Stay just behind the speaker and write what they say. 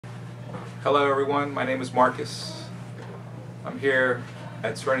Hello everyone, my name is Marcus. I'm here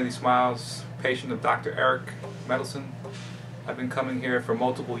at Serenity Smiles, patient of Dr. Erik Mendelsohn. I've been coming here for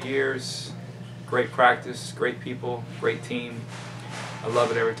multiple years. Great practice, great people, great team. I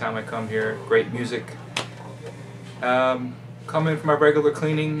love it every time I come here. Great music. Come in for my regular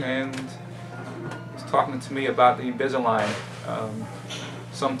cleaning, and he's talking to me about the Invisalign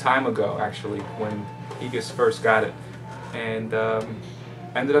some time ago, actually, when he just first got it. And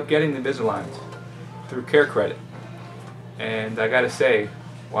ended up getting the Invisalign through Care Credit, and I gotta say,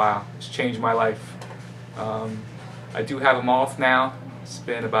 wow, it's changed my life. I do have them off now. It's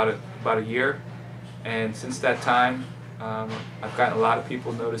been about a year, and since that time I've gotten a lot of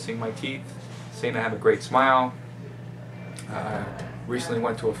people noticing my teeth, saying I have a great smile. Recently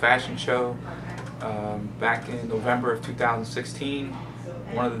went to a fashion show back in November of 2016.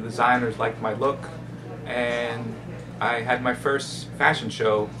 One of the designers liked my look, and I had my first fashion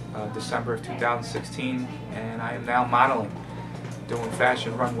show December of 2016, and I am now modeling, doing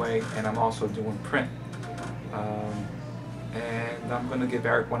fashion runway, and I'm also doing print. And I'm going to give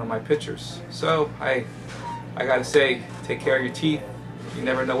Erik one of my pictures. So I gotta say, take care of your teeth. You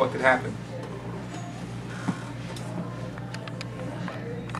never know what could happen.